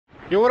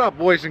Yo, what up,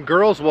 boys and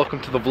girls? Welcome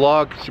to the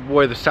vlog. It's your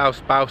boy, the South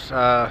Spouse.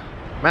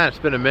 Man, it's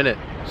been a minute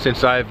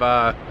since I've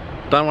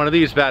done one of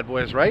these bad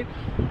boys, right?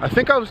 I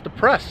think I was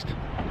depressed.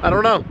 I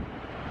don't know.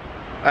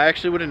 I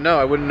actually wouldn't know.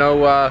 I wouldn't know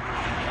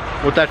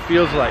what that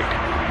feels like.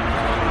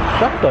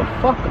 Shut the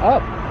fuck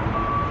up.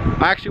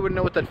 I actually wouldn't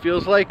know what that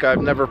feels like.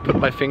 I've never put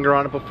my finger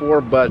on it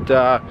before, but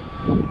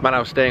man, I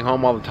was staying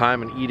home all the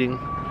time and eating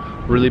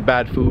really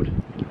bad food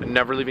and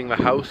never leaving the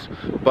house.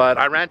 But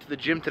I ran to the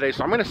gym today,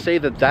 so I'm gonna say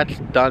that that's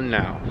done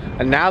now.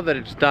 And now that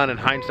it's done and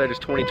hindsight is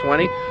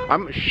 2020,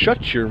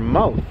 shut your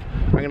mouth.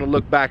 I'm gonna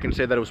look back and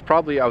say that I was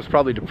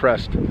probably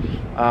depressed.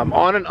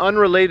 On an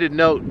unrelated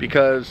note,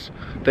 because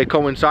they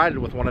coincided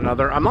with one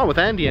another, I'm not with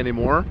Andy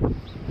anymore,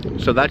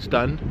 so that's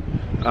done.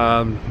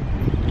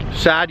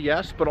 Sad,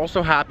 yes, but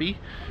also happy.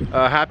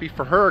 Happy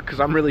for her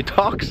because I'm really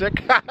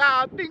toxic.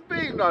 Bing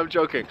bing. No, I'm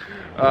joking.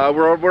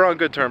 We're on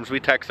good terms. We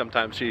text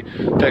sometimes. She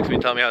texts me,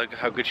 tell me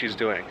how good she's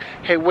doing.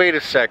 Hey, wait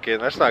a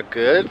second. That's not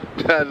good.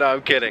 No,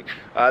 I'm kidding.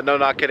 No,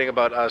 not kidding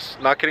about us.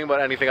 Not kidding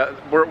about anything.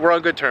 We're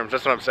on good terms.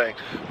 That's what I'm saying.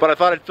 But I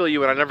thought I'd fill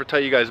you in. I never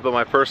tell you guys about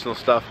my personal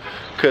stuff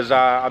because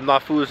I'm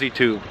not Fousey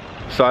tube,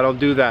 so I don't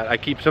do that. I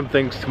keep some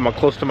things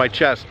close to my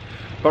chest.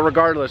 But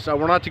regardless,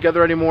 we're not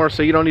together anymore,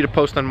 so you don't need to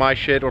post on my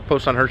shit or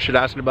post on her shit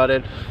asking about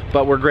it.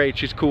 But we're great,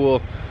 she's cool.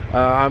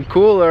 I'm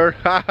cooler.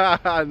 No,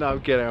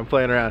 I'm kidding, I'm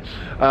playing around.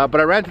 But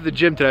I ran to the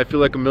gym today, I feel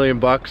like $1 million.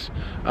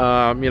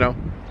 You know,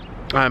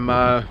 I'm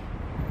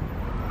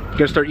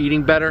gonna start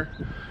eating better,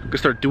 gonna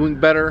start doing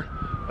better.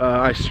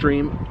 I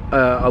stream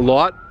a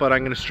lot, but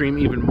I'm gonna stream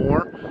even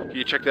more.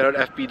 You check that out,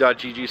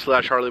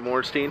 fb.gg/Harley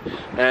Morenstein.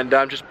 And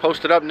I'm just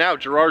posted up now,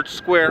 Gerrard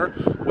Square,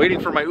 waiting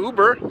for my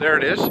Uber. There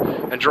it is.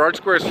 And Gerrard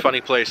Square is a funny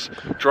place.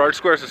 Gerrard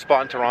Square is a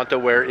spot in Toronto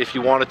where if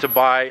you wanted to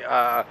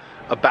buy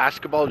a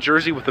basketball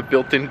jersey with a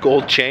built-in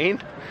gold chain,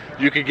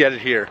 you could get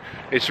it here.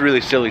 It's a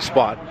really silly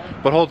spot.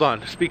 But hold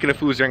on, speaking of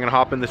Fousey, I'm gonna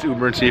hop in this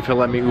Uber and see if he'll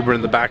let me Uber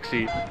in the back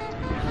seat.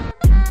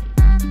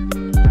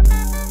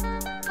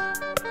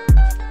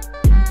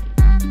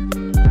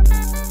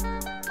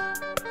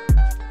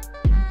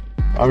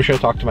 I'm just gonna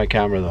talk to my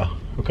camera though,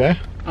 okay?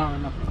 Oh,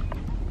 no.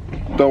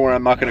 Don't worry,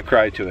 I'm not gonna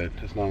cry to it.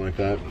 It's not like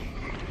that.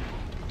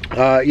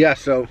 Yeah,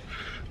 so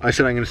I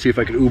said I'm gonna see if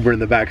I can Uber in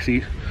the back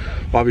seat.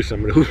 Obviously,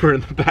 I'm gonna Uber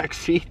in the back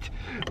seat.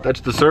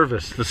 That's the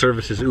service. The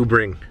service is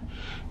Ubering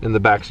in the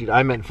back seat.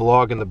 I meant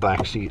vlog in the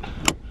back seat.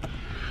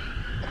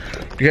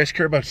 Do you guys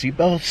care about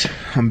seatbelts?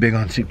 I'm big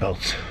on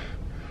seatbelts.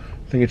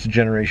 I think it's a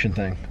generation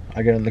thing.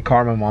 I get in the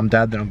car, my mom,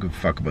 dad, they don't give a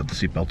fuck about the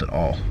seatbelt at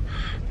all,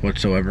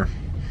 whatsoever.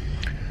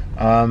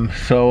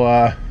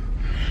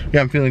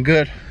 Yeah, I'm feeling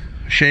good.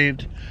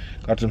 Shaved,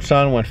 got some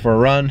sun, went for a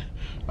run.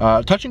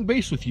 Touching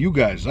base with you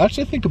guys, that's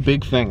I think a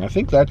big thing. I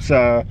think that's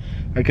I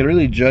can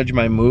really judge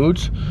my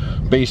moods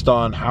based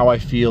on how I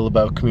feel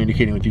about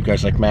communicating with you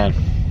guys. Like, man,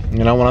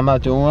 you know, when I'm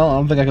not doing well, I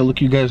don't think I can look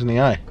you guys in the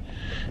eye.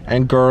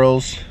 And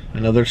girls,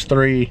 I know there's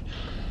 3,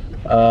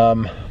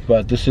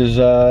 but this is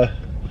I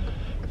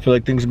feel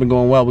like things have been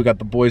going well. We got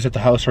the boys at the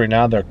house right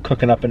now. They're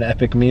cooking up an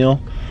epic meal.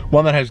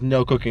 One that has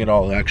no cooking at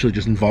all. It actually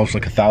just involves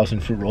like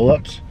 1,000 fruit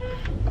roll-ups.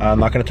 I'm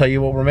not gonna tell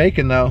you what we're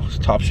making though. It's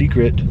top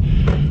secret.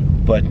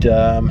 But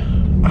I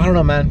don't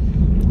know,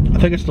 man. I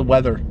think it's the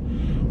weather.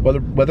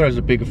 Weather has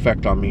a big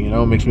effect on me. You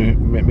know, it makes me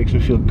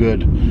feel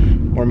good,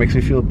 or it makes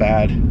me feel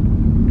bad.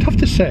 Tough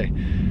to say.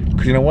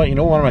 Because you know what? You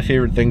know, one of my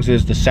favorite things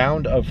is the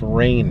sound of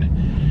rain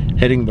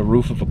hitting the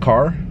roof of a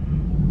car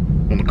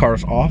when the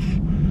car's off.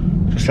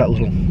 Just that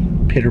little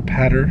pitter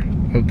patter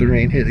of the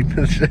rain hitting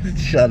the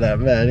shut up,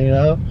 man, you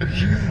know?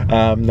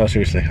 No,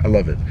 seriously, I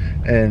love it.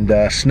 And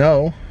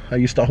snow, I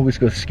used to always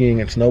go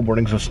skiing and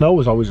snowboarding, so snow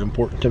was always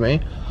important to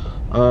me.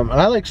 And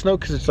I like snow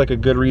because it's like a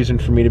good reason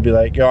for me to be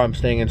like, yo, I'm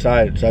staying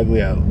inside, it's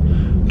ugly out.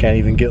 Can't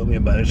even guilt me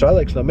about it. So I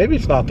like snow. Maybe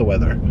it's not the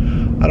weather.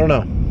 I don't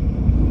know.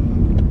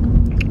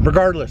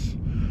 Regardless,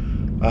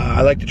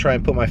 I like to try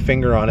and put my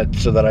finger on it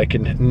so that I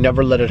can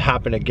never let it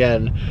happen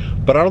again.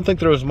 But I don't think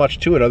there was much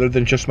to it other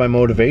than just my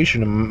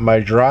motivation and my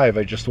drive.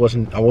 I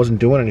wasn't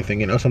doing anything,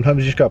 you know.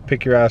 Sometimes you just gotta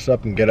pick your ass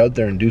up and get out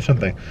there and do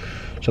something.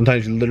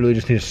 Sometimes you literally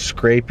just need to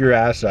scrape your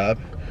ass up,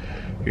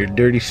 your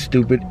dirty,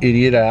 stupid,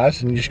 idiot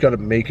ass, and you just gotta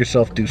make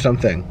yourself do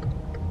something.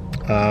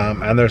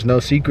 And there's no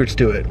secrets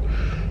to it.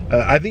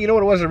 I think, you know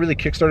what it was that really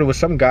kickstarted was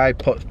some guy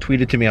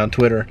tweeted to me on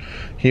Twitter.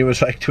 He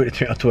was like, tweeted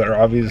to me on Twitter,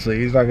 obviously.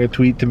 He's not gonna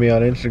tweet to me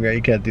on Instagram.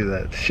 You can't do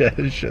that. Shit,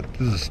 this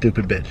is a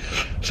stupid bit.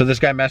 So this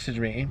guy messaged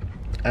me.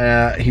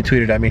 He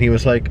tweeted at me, and he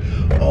was like,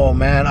 oh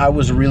man, I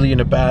was really in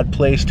a bad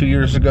place 2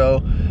 years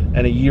ago.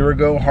 And a year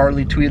ago,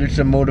 Harley tweeted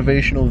some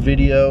motivational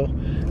video,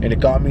 and it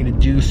got me to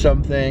do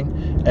something.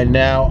 And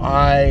now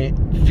I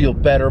feel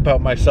better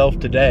about myself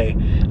today.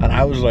 And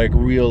I was like a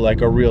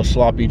real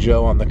sloppy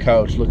Joe on the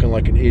couch looking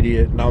like an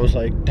idiot. And I was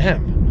like,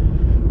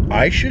 damn,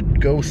 I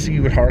should go see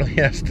what Harley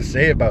has to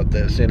say about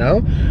this, you know?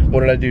 What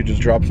did I do,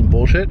 just drop some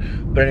bullshit?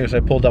 But anyways, I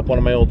pulled up one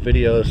of my old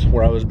videos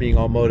where I was being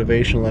all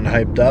motivational and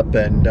hyped up,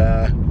 and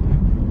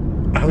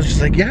I was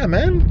just like, yeah,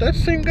 man, that's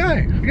the same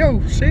guy.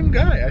 Yo, same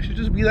guy. I should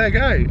just be that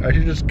guy. I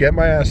should just get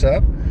my ass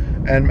up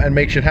and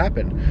make shit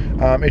happen.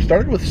 It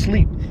started with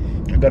sleep.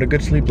 got a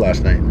good sleep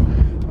last night.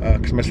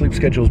 Because my sleep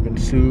schedule has been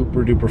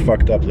super duper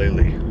fucked up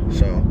lately.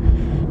 So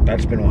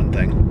that's been one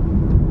thing.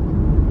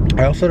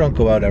 I also don't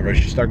go out ever. I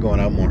should start going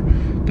out more.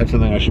 That's the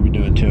thing I should be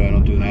doing too. I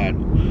don't do that.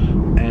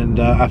 And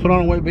I put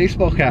on a white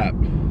baseball cap.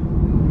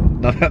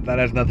 Now that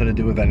has nothing to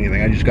do with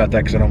anything. I just got that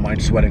because I don't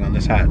mind sweating on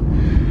this hat.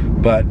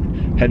 But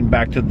heading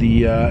back to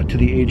the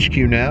HQ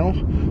now.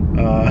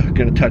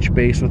 Gonna touch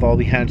base with all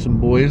the handsome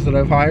boys that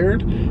I've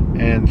hired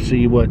and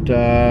see what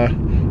I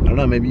don't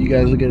know. Maybe you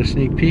guys will get a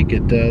sneak peek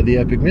at the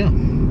epic meal.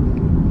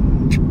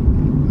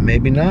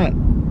 Maybe not.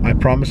 I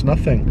promise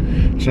nothing.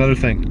 It's another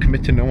thing.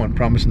 Commit to no one.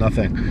 Promise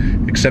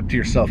nothing. Except to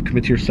yourself.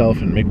 Commit to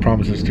yourself and make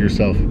promises to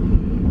yourself.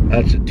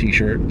 That's a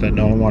t-shirt that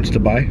no one wants to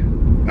buy.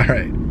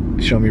 Alright.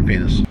 Show me your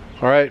penis.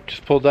 Alright.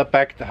 Just pulled up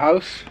back at the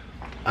house.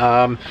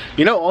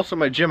 You know, also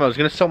my gym. I was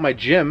going to sell my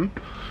gym.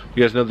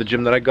 You guys know the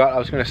gym that I got. I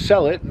was going to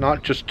sell it.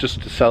 Not just to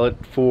sell it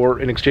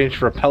in exchange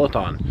for a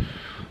Peloton.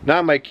 Now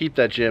I might keep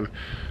that gym.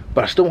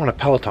 But I still want a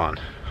Peloton.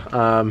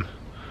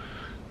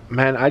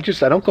 Man, I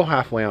don't go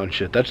halfway on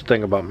shit. That's the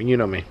thing about me. You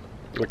know me.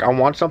 Like, I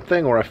want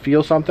something or I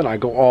feel something, I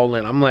go all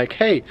in. I'm like,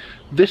 hey,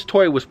 this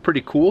toy was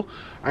pretty cool.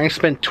 I'm gonna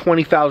spend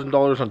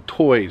 $20,000 on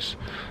toys.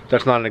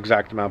 That's not an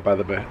exact amount, by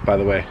the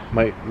way.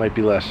 Might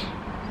be less.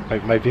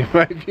 Might be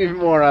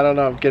more. I don't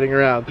know. I'm kidding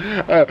around.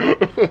 Oh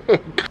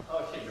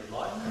shit, you're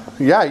vlogging?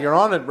 Yeah, you're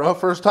on it, bro.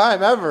 First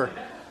time ever.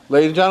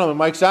 Ladies and gentlemen,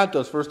 Mike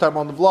Santos, first time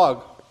on the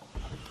vlog.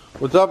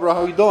 What's up, bro?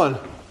 How you doing?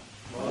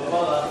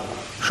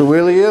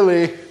 Shawilly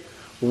illy.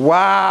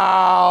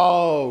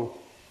 Wow.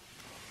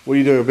 What are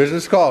you doing? A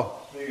business call?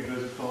 Making a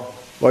business call.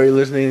 Why are you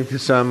listening to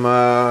some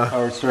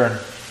Howard Stern,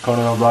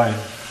 Conan O'Brien.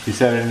 He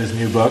said it in his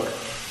new book,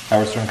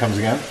 Howard Stern Comes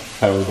Again,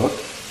 title of the book,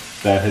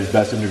 that his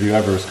best interview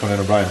ever was Conan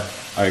O'Brien.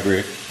 I agree,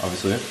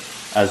 obviously.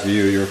 As do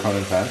you, you're a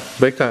Conan fan.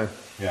 big time?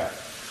 Yeah.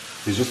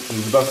 He's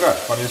the best guy,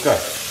 funniest guy.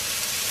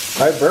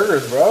 Hi,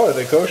 burgers, bro. Are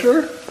they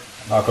kosher?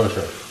 Not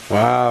kosher.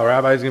 Wow,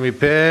 Rabbi's gonna be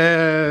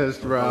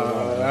pissed,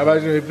 bro.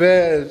 Rabbi's gonna be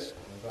pissed.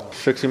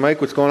 Sexy Mike,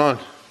 what's going on?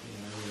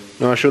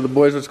 You wanna show the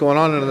boys what's going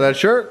on under that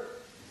shirt?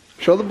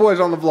 Show the boys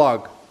on the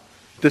vlog.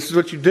 This is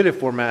what you did it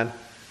for, man.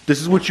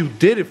 This is what you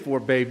did it for,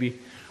 baby.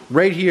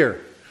 Right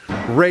here,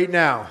 right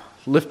now.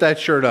 Lift that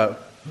shirt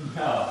up.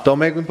 No. Don't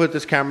make me put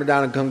this camera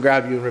down and come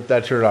grab you and rip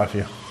that shirt off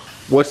you.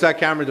 What's that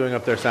camera doing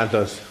up there,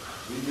 Santos? What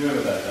are you doing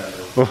with that,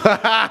 Santos?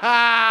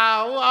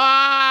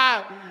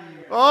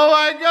 Oh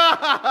my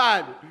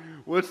God!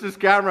 What's this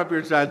camera up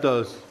here,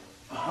 Santos?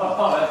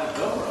 Oh, that's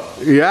a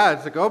GoPro. Yeah,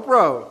 it's a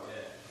GoPro.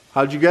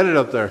 How'd you get it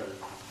up there?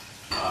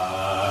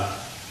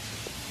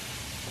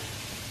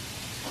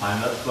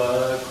 Climb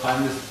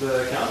this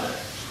counter.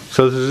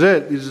 So this is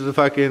it. These are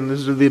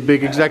the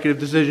big executive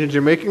decisions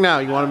you're making now.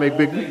 You want to make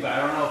big. Thing, but I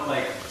don't know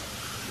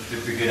if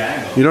it's a good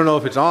angle. You don't know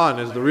if it's on.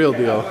 Is the real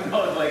deal. I don't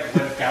know like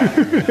when it's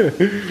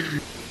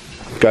captured.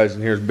 Guys,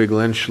 and here's Big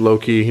Lynch, low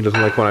key. He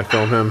doesn't like when I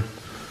film him.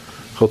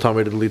 He'll tell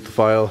me to delete the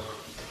file.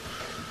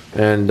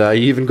 And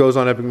he even goes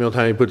on Epic Meal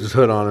Time. He puts his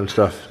hood on and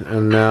stuff.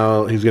 And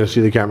now he's gonna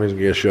see the camera. He's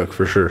gonna get shook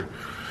for sure.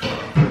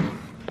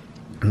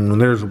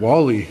 And there's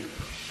Wally.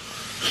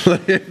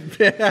 Look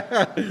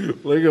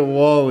at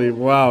Wally.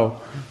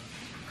 Wow.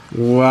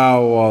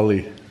 Wow,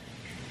 Wally.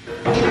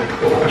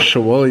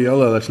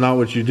 Shawaliella, that's not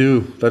what you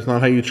do. That's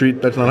not how you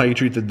treat the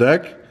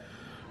deck.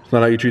 It's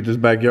not how you treat this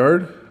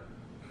backyard.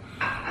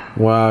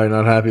 Wow, you're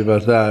not happy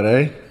about that,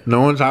 eh? No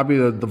one's happy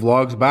that the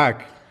vlog's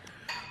back.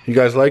 You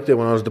guys liked it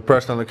when I was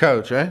depressed on the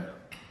couch, eh?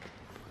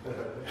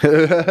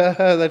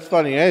 That's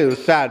funny, eh? It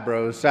was sad,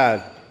 bro. It was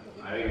sad.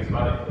 I think it's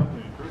funny.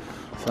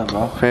 What's up,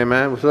 bro? Hey,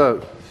 man, what's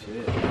up?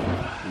 Shit.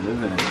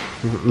 Living it.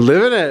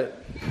 Living it.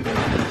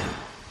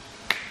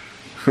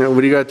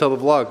 What do you got to tell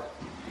the vlog?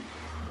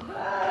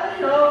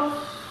 You know,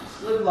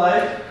 just live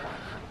life.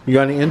 You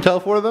got any intel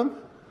for them?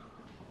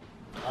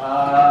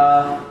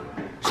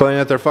 Something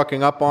that they're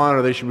fucking up on,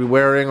 or they should be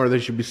wearing, or they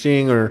should be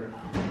seeing, or...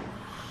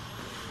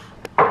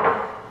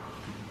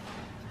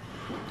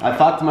 I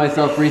thought to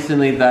myself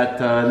recently that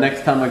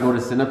next time I go to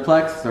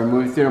Cineplex or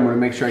movie theater, I'm going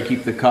to make sure I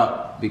keep the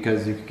cup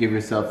because you can give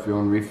yourself your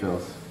own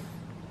refills.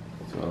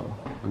 So,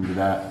 I'm going to do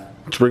that.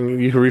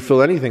 You can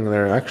refill anything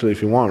there, actually,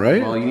 if you want,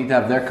 right? Well, you need to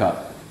have their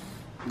cup.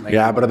 Like,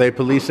 Yeah, but are they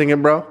policing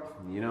it, bro?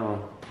 You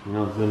know, it's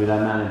going to be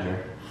that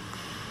manager.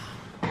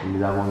 It's going to be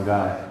that one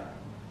guy.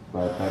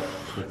 But that's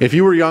If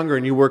you were younger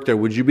and you worked there,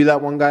 would you be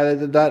that one guy that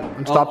did that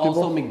and stop people?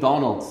 Also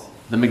McDonald's.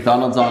 The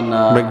McDonald's on...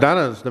 The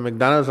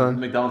McDonald's on...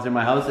 McDonald's in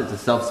my house, it's a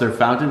self-serve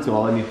fountain, so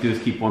all I need to do is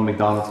keep one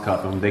McDonald's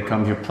cup, and they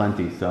come here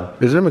plenty, so...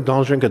 Isn't a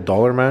McDonald's drink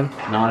 $1, man?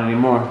 Not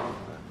anymore.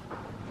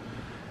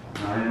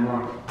 Not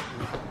anymore.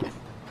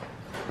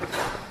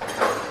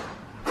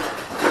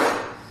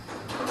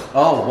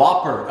 Oh,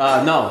 Whopper.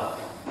 No.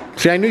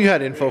 See, I knew you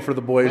had info for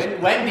the boys.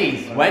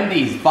 Wendy's.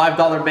 $5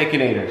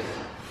 Baconators.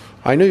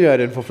 I knew you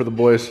had info for the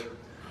boys.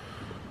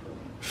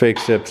 Fake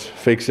sips,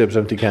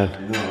 empty can.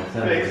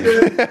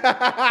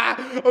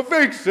 A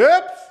fake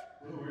sips?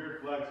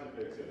 Weird flex of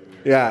fake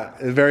sips. Yeah,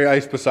 it's very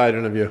Ice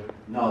Poseidon of you.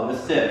 No, the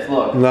sips,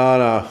 look.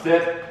 No.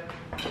 Sip.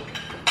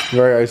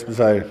 Very Ice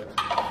Poseidon.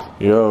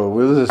 Yo,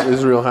 what is this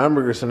Israel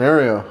hamburger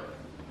scenario?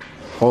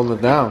 Holding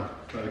it down.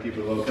 Trying to keep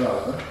it local,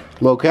 huh?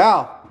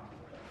 Local.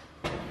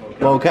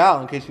 Local,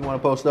 in case you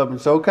want to post up in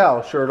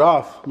SoCal, shirt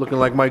off, looking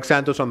like Mike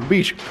Santos on the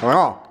beach.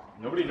 Oh.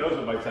 Nobody knows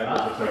what Mike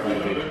Santos looks like on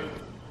the beach.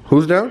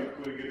 Who's down?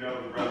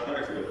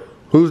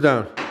 Who's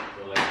down?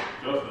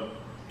 Justin.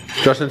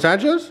 Justin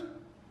Sanchez?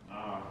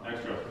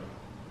 Next Justin.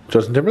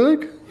 Justin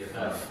Timberlake?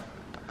 Yes.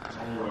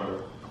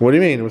 What do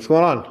you mean? What's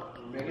going on?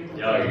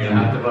 Yo, you're gonna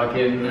have to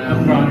fucking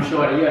put on a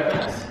show at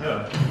EFS.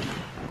 Yeah.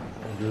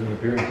 Doing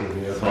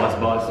appearances, yeah.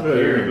 Boss Yeah,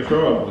 you're gonna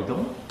show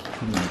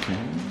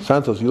up.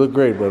 Santos, you look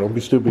great, bro. Don't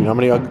be stupid. How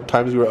many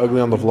times you were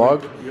ugly on the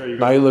vlog?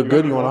 Now you look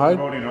good. You want to hide?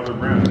 Other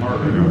brands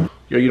hard.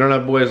 Yo, you don't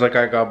have boys like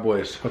I got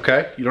boys,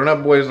 okay? You don't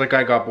have boys like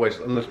I got boys.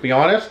 And let's be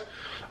honest,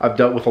 I've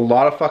dealt with a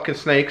lot of fucking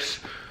snakes.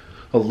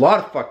 A lot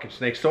of fucking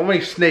snakes. So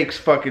many snakes,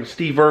 fucking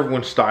Steve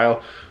Irwin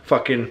style.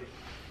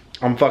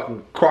 I'm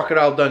fucking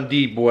Crocodile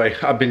Dundee, boy.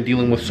 I've been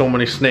dealing with so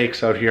many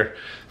snakes out here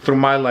through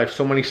my life.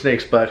 So many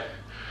snakes, but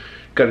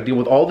gotta deal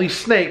with all these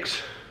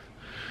snakes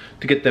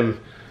to get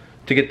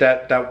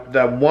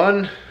that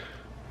one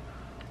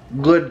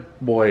good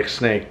boy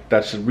snake.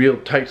 That's a real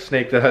tight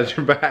snake that has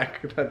your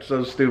back. That's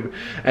so stupid.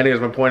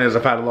 Anyways, my point is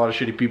I've had a lot of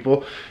shitty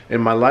people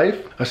in my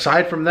life.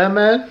 Aside from them,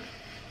 man,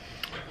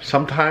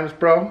 sometimes,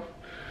 bro,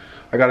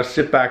 I gotta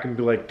sit back and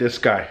be like this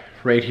guy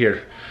right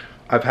here.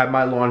 I've had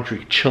my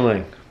laundry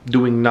chilling,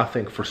 doing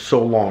nothing for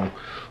so long,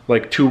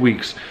 like 2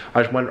 weeks.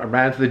 I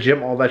ran to the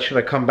gym, all that shit.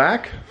 I come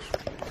back,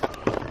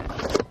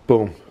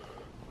 boom.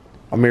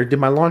 Amir did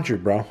my laundry,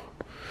 bro.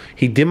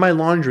 He did my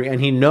laundry,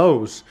 and he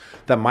knows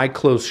that my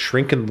clothes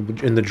shrink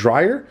in the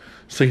dryer,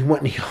 so he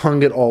went and he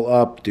hung it all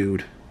up,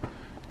 dude.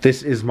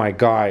 This is my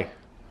guy.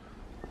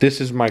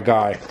 This is my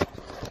guy.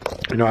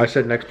 You know, I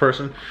said next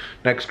person,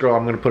 next girl,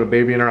 I'm gonna put a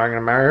baby in her, I'm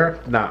gonna marry her.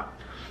 Nah,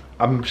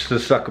 I'm just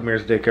gonna suck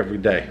Amir's dick every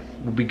day.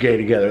 We'll be gay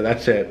together,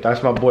 that's it.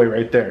 That's my boy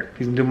right there.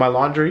 He's gonna do my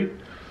laundry.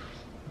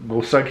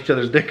 We'll suck each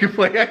other's dick and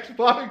play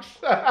Xbox.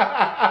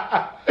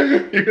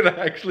 You're gonna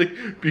actually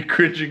be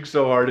cringing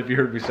so hard if you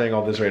heard me saying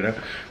all this right now.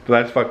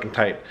 But that's fucking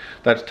tight.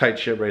 That's tight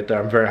shit right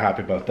there. I'm very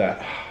happy about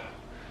that.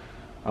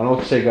 I don't know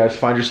what to say, guys.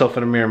 Find yourself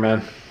in a mirror,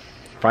 man.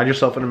 Find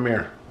yourself in a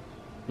mirror.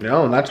 You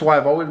know, and that's why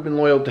I've always been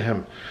loyal to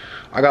him.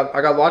 I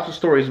got lots of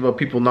stories about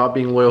people not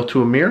being loyal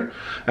to Amir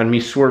and me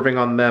swerving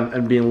on them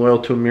and being loyal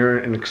to Amir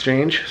in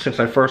exchange since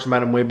I first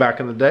met him way back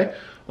in the day.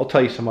 I'll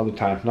tell you some other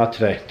time, not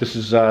today. This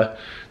is a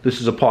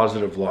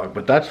positive vlog,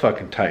 but that's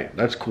fucking tight.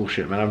 That's cool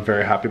shit, man. I'm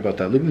very happy about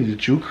that. Look at these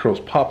Jew curls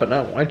popping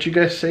out. Why don't you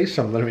guys say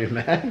something to me,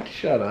 man?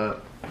 Shut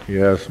up.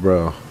 Yes,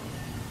 bro.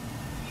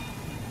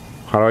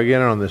 How do I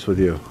get in on this with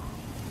you?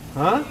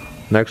 Huh?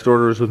 Next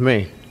order is with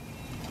me.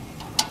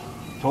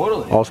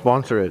 Totally. I'll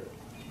sponsor it.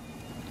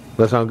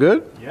 That sound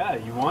good? Yeah,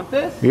 you want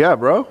this? Yeah,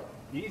 bro.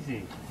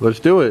 Easy. Let's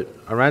do it.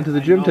 I ran to the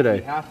gym today.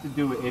 We have to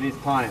do it. It is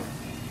time.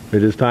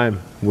 It is time.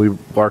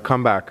 Our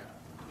comeback.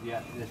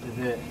 Yeah, this is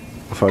it.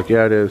 Fuck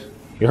yeah, it is.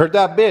 You heard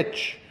that,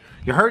 bitch?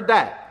 You heard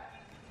that?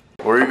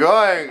 Where are you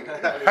going?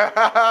 Where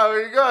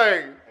are you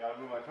going? I gotta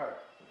move my car.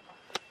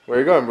 Where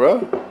are you going,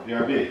 bro?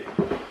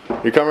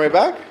 BRB. You coming right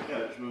back?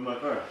 Yeah, just move my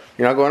car.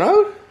 You're not going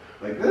out?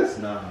 Like this?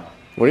 Nah.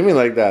 What do you mean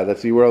like that?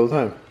 That's you wear all the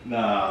time.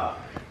 Nah.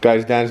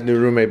 Guys, Dan's new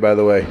roommate, by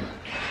the way.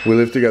 We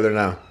live together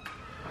now.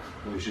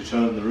 We should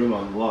show them the room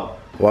on the vlog.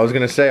 Well, I was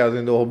gonna say, I was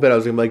gonna do a whole bit. I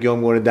was gonna be like, yo,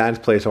 I'm going to Dan's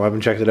place, so I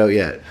haven't checked it out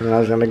yet. And then I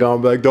was gonna go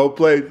and be like, don't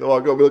play. So I'll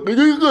go and be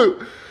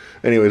like,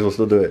 anyways, we'll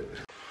still do it.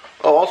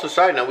 Oh, also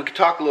side note, we could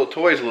talk little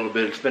toys a little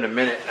bit. It's been a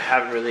minute. I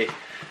haven't really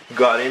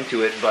got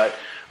into it, but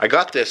I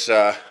got this,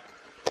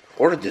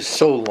 ordered this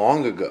so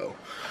long ago.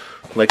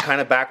 Like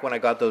kind of back when I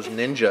got those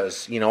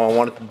ninjas, you know, I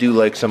wanted to do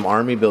like some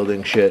army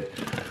building shit.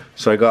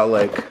 So I got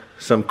like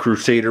some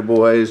Crusader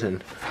boys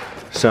and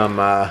some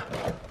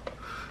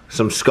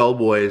Skull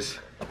boys.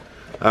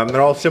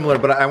 They're all similar,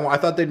 but I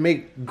thought they'd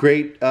make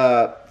great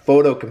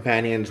photo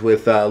companions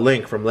with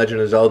Link from Legend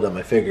of Zelda,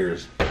 my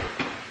figures.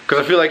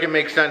 Because I feel like it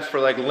makes sense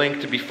for like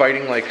Link to be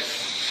fighting like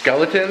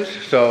skeletons.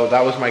 So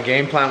that was my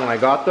game plan when I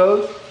got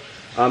those.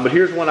 But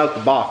here's one out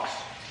the box.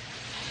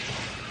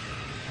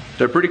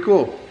 They're pretty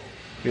cool,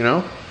 you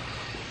know?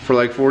 For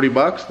like 40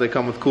 bucks, they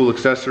come with cool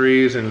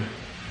accessories and,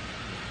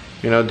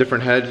 you know,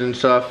 different heads and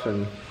stuff.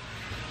 And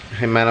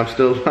hey man, I'm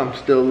still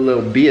a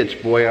little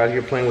bitch boy out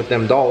here playing with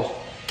them dolls.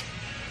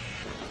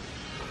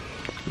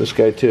 This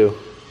guy too.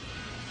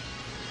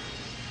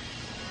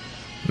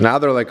 Now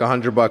they're like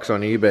 100 bucks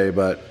on eBay,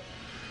 but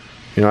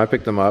you know, I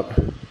picked them up.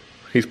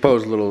 He's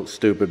posed a little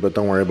stupid, but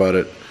don't worry about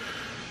it.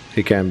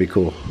 He can be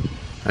cool.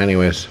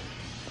 Anyways.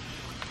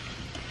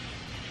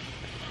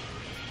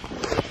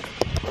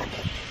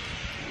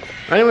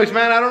 Anyways,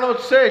 man, I don't know what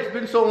to say. It's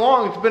been so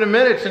long. It's been a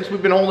minute since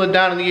we've been holding it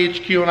down in the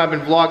HQ, and I've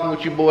been vlogging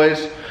with you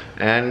boys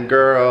and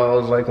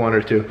girls, like one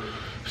or two.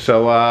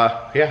 So,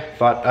 yeah,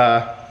 thought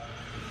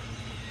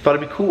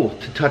it'd be cool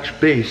to touch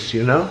base,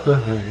 you know?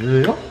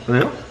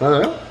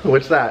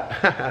 What's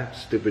that?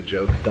 Stupid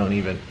joke. Don't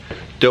even.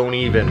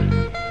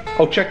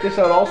 Oh, check this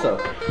out also.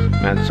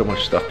 Man, so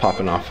much stuff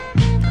popping off.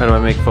 How do I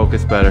make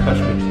focus better? Touch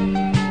me.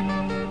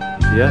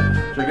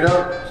 Yeah. Check it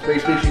out.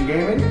 Space Station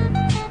Gaming.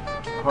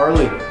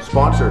 Harley,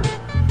 sponsor.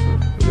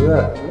 Look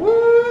at that.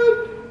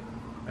 What?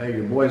 Hey,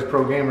 your boy's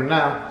pro gamer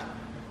now.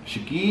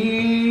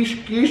 Shiki,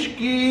 shiki,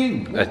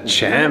 shiki. A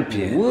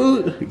champion.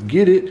 What?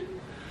 Get it.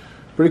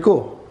 Pretty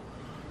cool.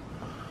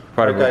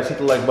 Proud of Alright guys, hit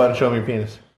the like button, show me your penis.